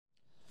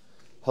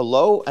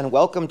Hello and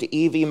welcome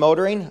to EV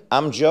Motoring.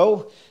 I'm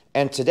Joe,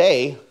 and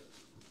today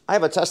I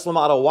have a Tesla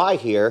Model Y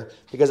here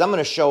because I'm going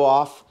to show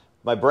off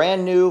my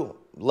brand new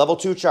level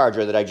 2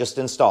 charger that I just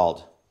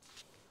installed.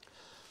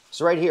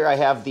 So right here I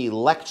have the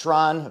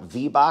Lectron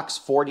V-BOX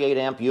 48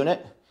 amp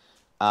unit.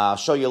 I'll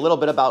show you a little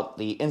bit about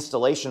the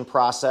installation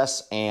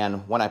process,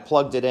 and when I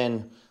plugged it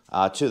in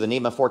to the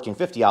NEMA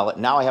 1450 outlet,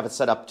 now I have it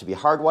set up to be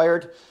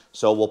hardwired.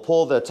 So we'll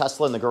pull the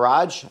Tesla in the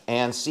garage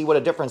and see what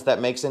a difference that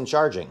makes in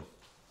charging.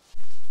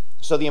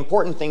 So the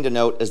important thing to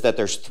note is that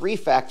there's 3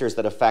 factors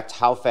that affect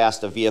how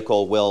fast a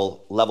vehicle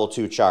will level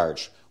 2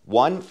 charge.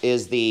 One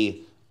is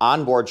the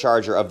onboard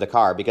charger of the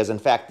car, because in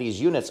fact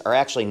these units are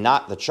actually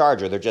not the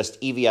charger, they're just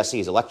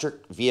EVSEs,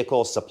 electric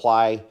vehicle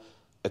supply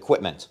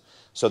equipment.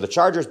 So the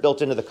charger is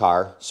built into the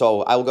car,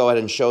 so I will go ahead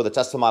and show the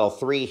Tesla Model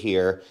 3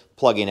 here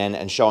plugging in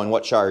and showing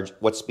what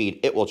speed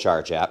it will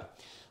charge at.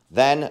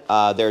 Then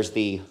there's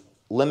the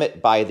limit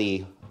by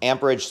the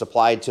amperage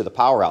supplied to the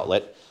power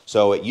outlet.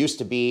 So it used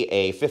to be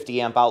a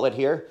 50 amp outlet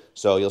here.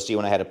 So you'll see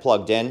when I had it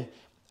plugged in,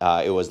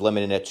 it was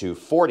limiting it to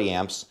 40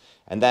 amps.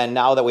 And then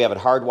now that we have it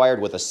hardwired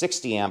with a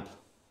 60 amp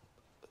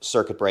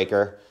circuit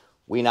breaker,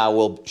 we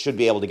now should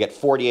be able to get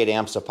 48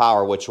 amps of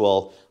power, which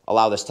will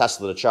allow this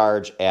Tesla to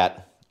charge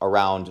at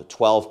around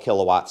 12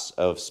 kilowatts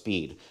of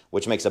speed,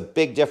 which makes a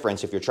big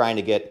difference if you're trying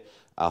to get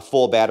a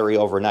full battery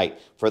overnight.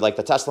 For like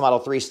the Tesla Model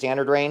 3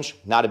 standard range,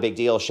 not a big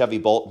deal. Chevy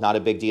Bolt, not a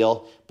big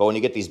deal. But when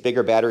you get these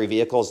bigger battery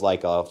vehicles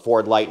like a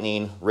Ford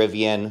Lightning,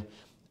 Rivian,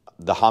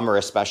 the Hummer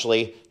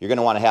especially, you're going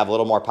to want to have a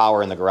little more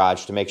power in the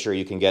garage to make sure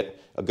you can get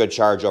a good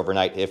charge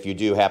overnight if you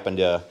do happen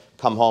to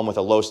come home with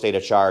a low state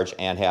of charge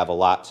and have a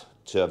lot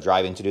of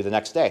driving to do the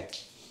next day.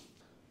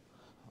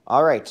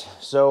 All right,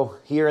 so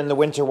here in the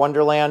winter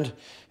wonderland,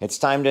 it's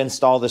time to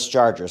install this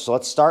charger. So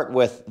let's start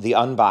with the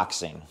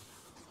unboxing.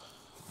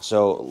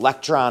 So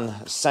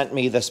Lectron sent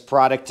me this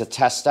product to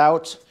test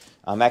out.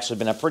 I've actually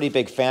been a pretty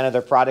big fan of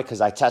their product because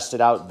I tested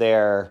out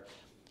their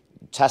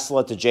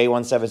Tesla to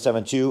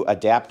J1772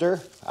 adapter.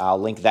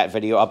 I'll link that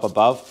video up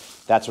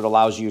above. That's what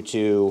allows you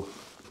to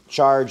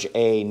charge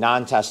a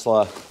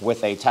non-Tesla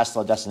with a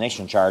Tesla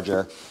destination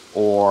charger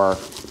or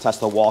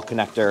Tesla wall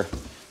connector,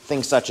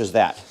 things such as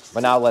that.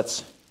 But now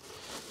let's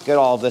get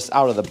all of this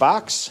out of the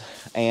box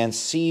and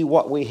see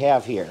what we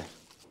have here.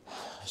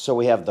 So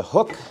we have the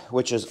hook,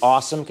 which is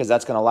awesome because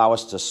that's going to allow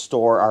us to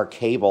store our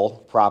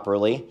cable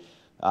properly.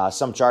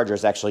 Some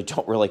chargers actually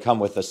don't really come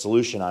with a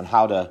solution on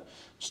how to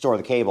store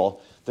the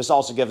cable. This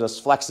also gives us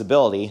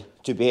flexibility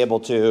to be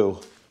able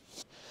to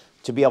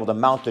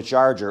mount the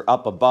charger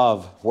up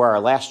above where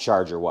our last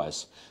charger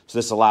was. So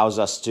this allows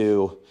us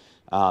to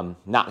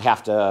not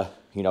have to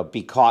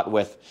be caught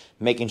with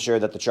making sure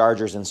that the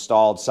charger is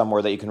installed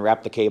somewhere that you can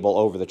wrap the cable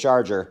over the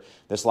charger.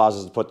 This allows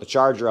us to put the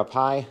charger up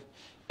high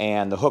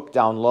and the hook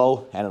down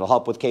low, and it'll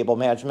help with cable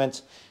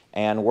management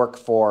and work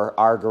for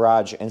our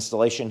garage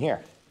installation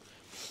here.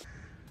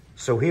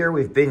 So here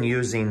we've been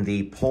using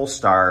the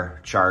Polestar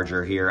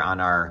charger here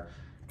on our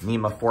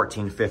NEMA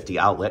 1450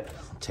 outlet.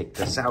 I'll take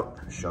this out,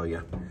 show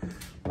you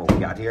what we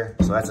got here.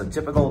 So that's a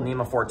typical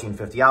NEMA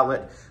 1450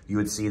 outlet. You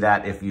would see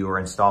that if you were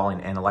installing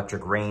an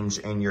electric range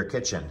in your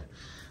kitchen.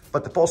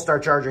 But the Polestar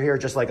charger here,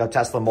 just like a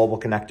Tesla mobile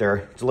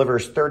connector,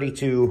 delivers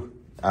 32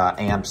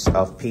 amps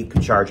of peak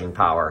charging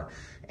power.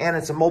 And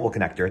it's a mobile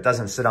connector. It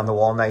doesn't sit on the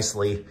wall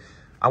nicely.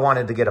 I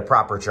wanted to get a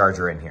proper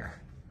charger in here.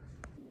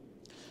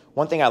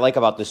 One thing I like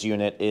about this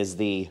unit is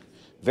the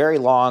very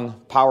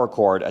long power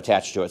cord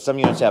attached to it. Some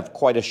units have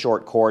quite a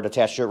short cord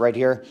attached to it right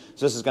here.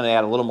 So this is going to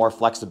add a little more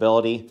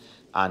flexibility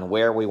on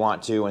where we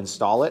want to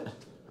install it,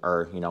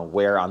 or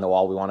where on the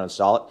wall we want to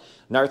install it.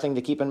 Another thing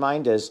to keep in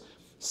mind is,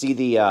 see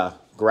the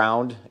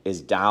ground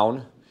is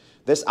down.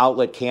 This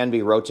outlet can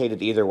be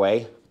rotated either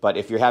way, but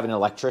if you're having an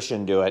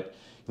electrician do it,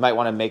 you might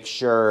want to make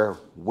sure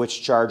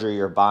which charger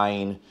you're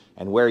buying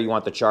and where you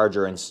want the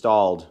charger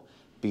installed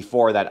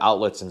before that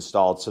outlet's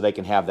installed, so they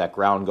can have that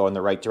ground go in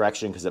the right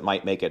direction, because it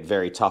might make it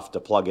very tough to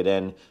plug it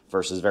in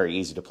versus very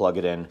easy to plug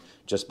it in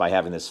just by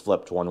having this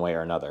flipped one way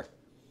or another.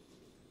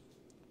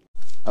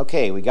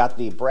 Okay, we got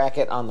the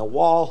bracket on the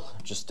wall.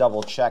 Just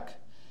double check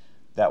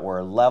that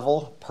we're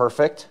level.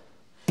 Perfect.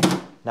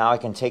 Now I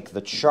can take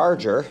the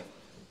charger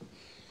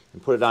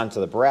and put it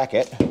onto the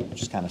bracket. It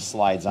just kind of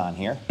slides on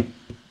here.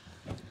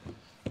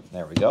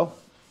 There we go.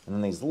 And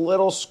then these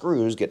little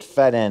screws get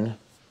fed in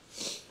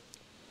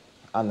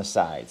on the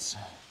sides.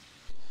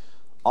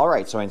 All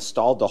right, so I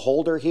installed the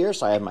holder here.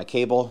 So I have my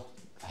cable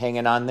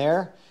hanging on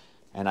there,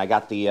 and I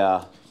got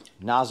the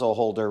nozzle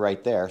holder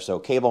right there. So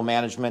cable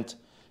management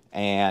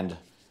and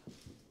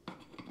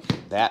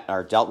that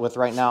are dealt with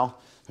right now.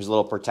 There's a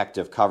little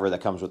protective cover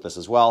that comes with this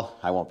as well.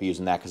 I won't be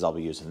using that because I'll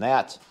be using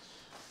that.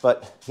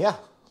 But yeah,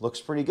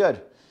 looks pretty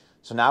good.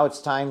 So now it's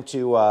time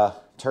to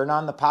turn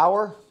on the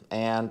power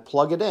and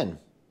plug it in.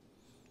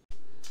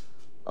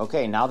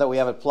 Okay, now that we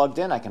have it plugged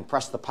in, I can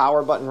press the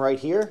power button right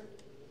here.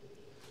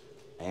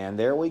 And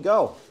there we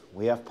go.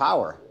 We have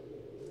power.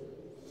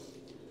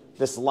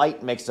 This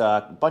light makes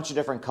a bunch of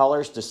different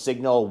colors to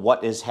signal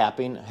what is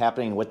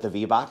happening with the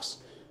V-BOX.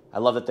 I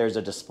love that there's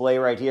a display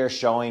right here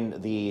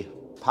showing the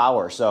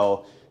power.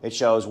 So it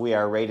shows we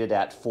are rated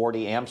at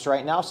 40 amps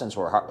right now since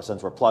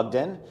we're plugged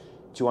in,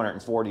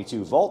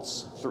 242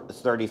 volts,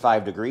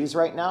 35 degrees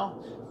right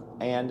now.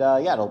 And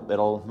yeah,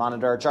 it'll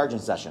monitor our charging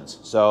sessions.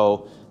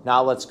 So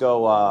now let's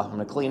go, I'm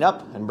gonna clean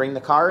up and bring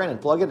the car in and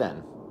plug it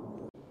in.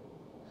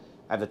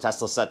 I have the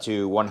Tesla set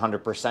to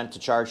 100% to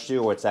charge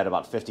to, it's at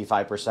about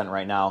 55%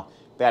 right now.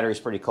 Battery's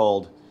pretty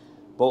cold.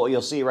 But what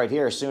you'll see right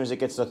here, as soon as it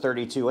gets to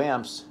 32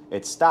 amps,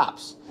 it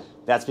stops.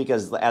 That's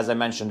because, as I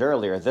mentioned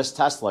earlier, this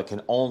Tesla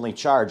can only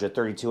charge at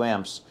 32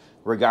 amps,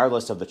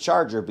 regardless of the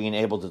charger being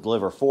able to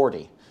deliver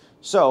 40.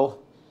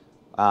 So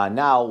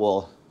now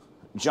we'll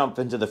jump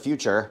into the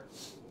future.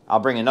 I'll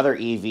bring another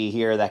EV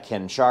here that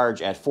can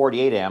charge at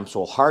 48 amps.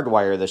 We'll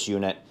hardwire this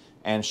unit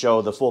and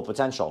show the full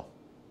potential.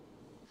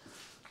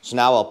 So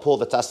now I'll pull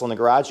the Tesla in the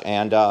garage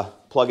and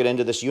plug it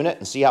into this unit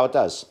and see how it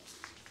does.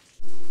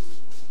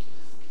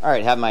 All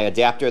right, have my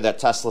adapter that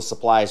Tesla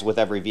supplies with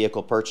every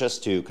vehicle purchase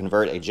to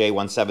convert a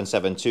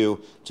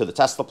J1772 to the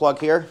Tesla plug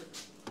here.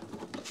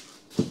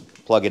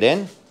 Plug it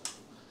in,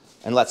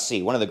 and let's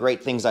see. One of the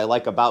great things I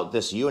like about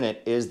this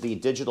unit is the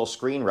digital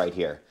screen right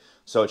here.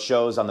 So it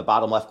shows on the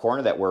bottom left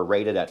corner that we're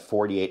rated at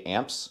 48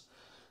 amps.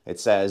 It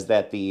says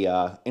that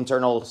the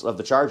internals of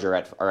the charger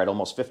are at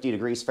almost 50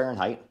 degrees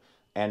Fahrenheit,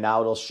 and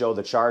now it'll show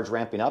the charge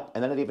ramping up,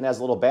 and then it even has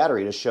a little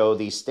battery to show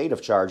the state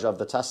of charge of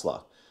the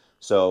Tesla.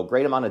 So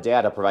great amount of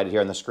data provided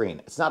here on the screen.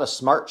 It's not a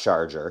smart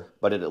charger,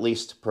 but it at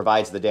least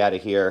provides the data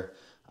here.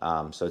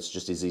 So it's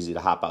just as easy to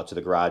hop out to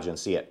the garage and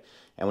see it.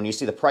 And when you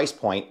see the price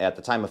point at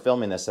the time of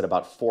filming this at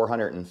about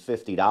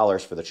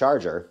 $450 for the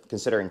charger,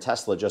 considering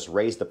Tesla just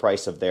raised the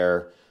price of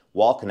their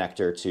wall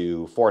connector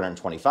to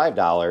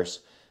 $425,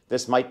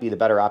 this might be the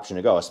better option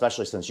to go,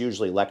 especially since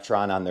usually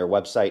Lectron on their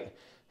website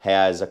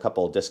has a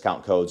couple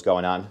discount codes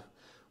going on.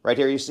 Right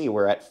here you see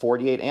we're at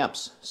 48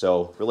 amps,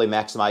 so really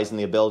maximizing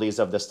the abilities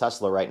of this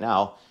Tesla right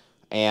now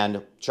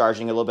and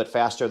charging a little bit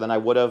faster than I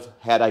would have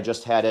had I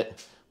just had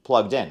it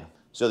plugged in.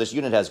 So this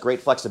unit has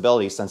great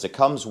flexibility since it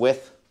comes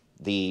with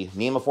the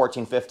NEMA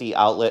 1450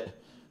 outlet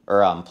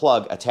or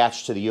plug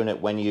attached to the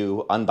unit when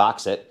you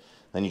unbox it.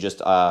 Then you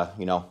just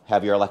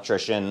have your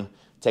electrician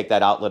take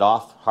that outlet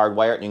off,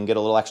 hardwire it, and you can get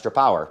a little extra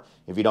power.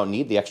 If you don't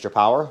need the extra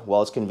power,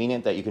 well, it's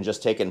convenient that you can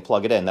just take it and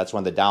plug it in. That's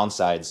one of the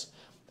downsides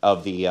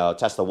of the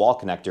Tesla wall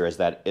connector is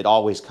that it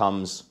always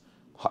comes,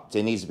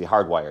 it needs to be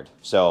hardwired.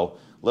 So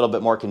a little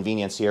bit more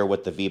convenience here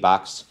with the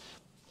V-BOX.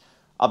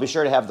 I'll be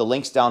sure to have the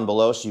links down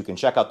below so you can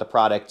check out the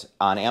product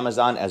on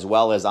Amazon as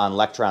well as on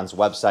Lectron's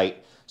website.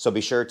 So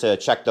be sure to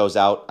check those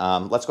out.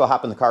 Let's go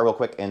hop in the car real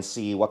quick and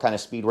see what kind of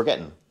speed we're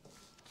getting.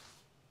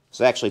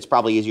 So actually it's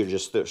probably easier to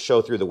just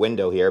show through the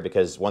window here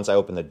because once I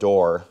open the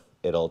door,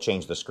 it'll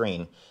change the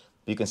screen.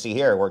 You can see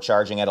here we're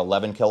charging at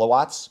 11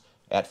 kilowatts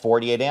at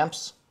 48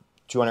 amps.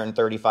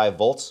 235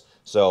 volts,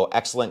 so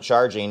excellent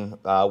charging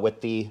with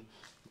the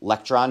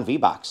Lectron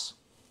V-BOX.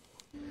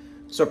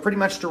 So pretty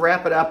much to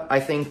wrap it up,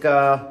 I think,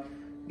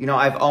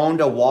 I've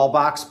owned a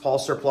Wallbox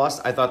Pulsar Plus.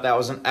 I thought that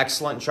was an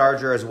excellent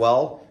charger as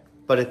well,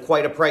 but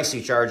quite a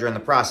pricey charger in the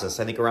process.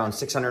 I think around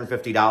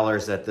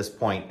 $650 at this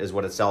point is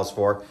what it sells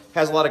for.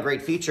 Has a lot of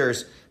great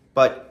features,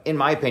 but in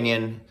my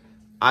opinion,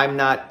 I'm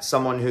not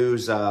someone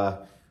who's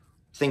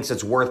thinks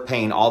it's worth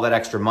paying all that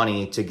extra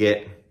money to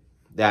get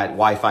that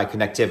Wi-Fi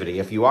connectivity.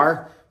 If you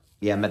are,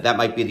 yeah, that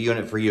might be the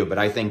unit for you. But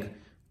I think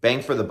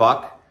bang for the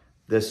buck,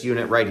 this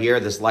unit right here,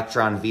 this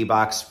Lectron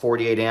V-BOX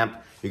 48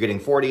 amp, you're getting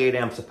 48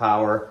 amps of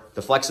power,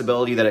 the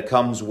flexibility that it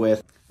comes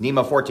with,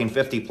 NEMA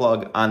 1450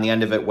 plug on the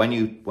end of it when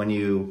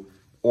you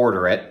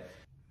order it.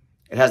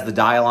 It has the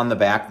dial on the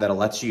back that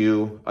lets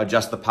you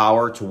adjust the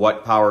power to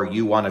what power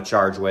you want to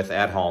charge with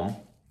at home.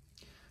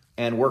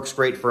 And works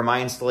great for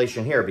my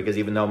installation here because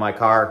even though my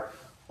car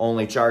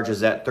only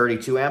charges at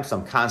 32 amps.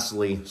 I'm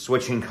constantly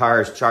switching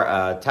cars,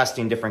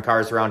 testing different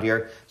cars around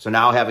here. So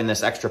now having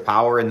this extra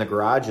power in the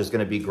garage is going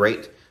to be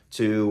great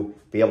to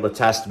be able to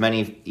test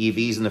many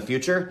EVs in the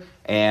future.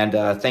 And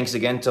thanks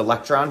again to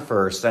Lectron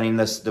for sending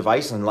this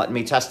device and letting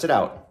me test it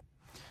out.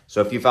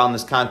 So if you found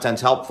this content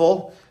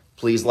helpful,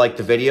 please like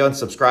the video and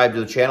subscribe to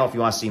the channel if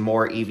you want to see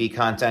more EV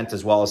content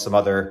as well as some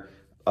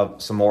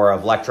more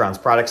of Lectron's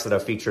products that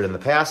I've featured in the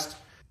past.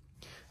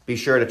 Be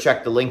sure to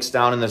check the links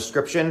down in the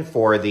description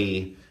for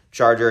the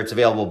charger. It's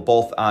available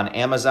both on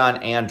Amazon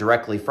and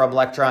directly from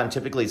Lectron.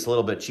 Typically, it's a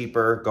little bit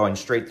cheaper going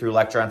straight through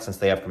Lectron since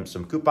they have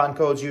some coupon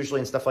codes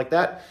usually and stuff like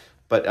that.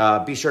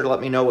 But be sure to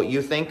let me know what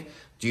you think.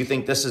 Do you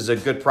think this is a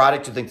good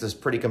product? Do you think this is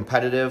pretty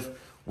competitive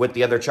with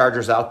the other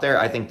chargers out there?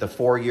 I think the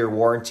 4-year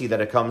warranty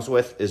that it comes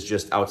with is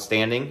just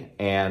outstanding.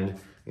 And,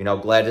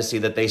 glad to see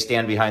that they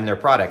stand behind their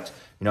product.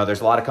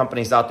 There's a lot of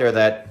companies out there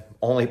that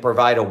only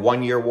provide a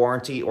 1-year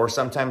warranty or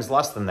sometimes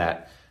less than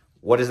that.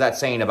 What is that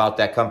saying about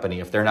that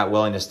company? If they're not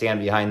willing to stand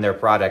behind their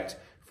product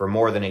for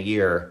more than a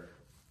year,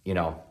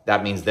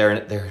 that means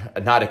they're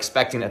not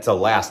expecting it to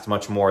last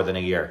much more than a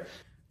year.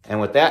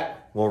 And with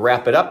that, we'll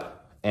wrap it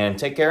up and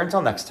take care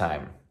until next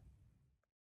time.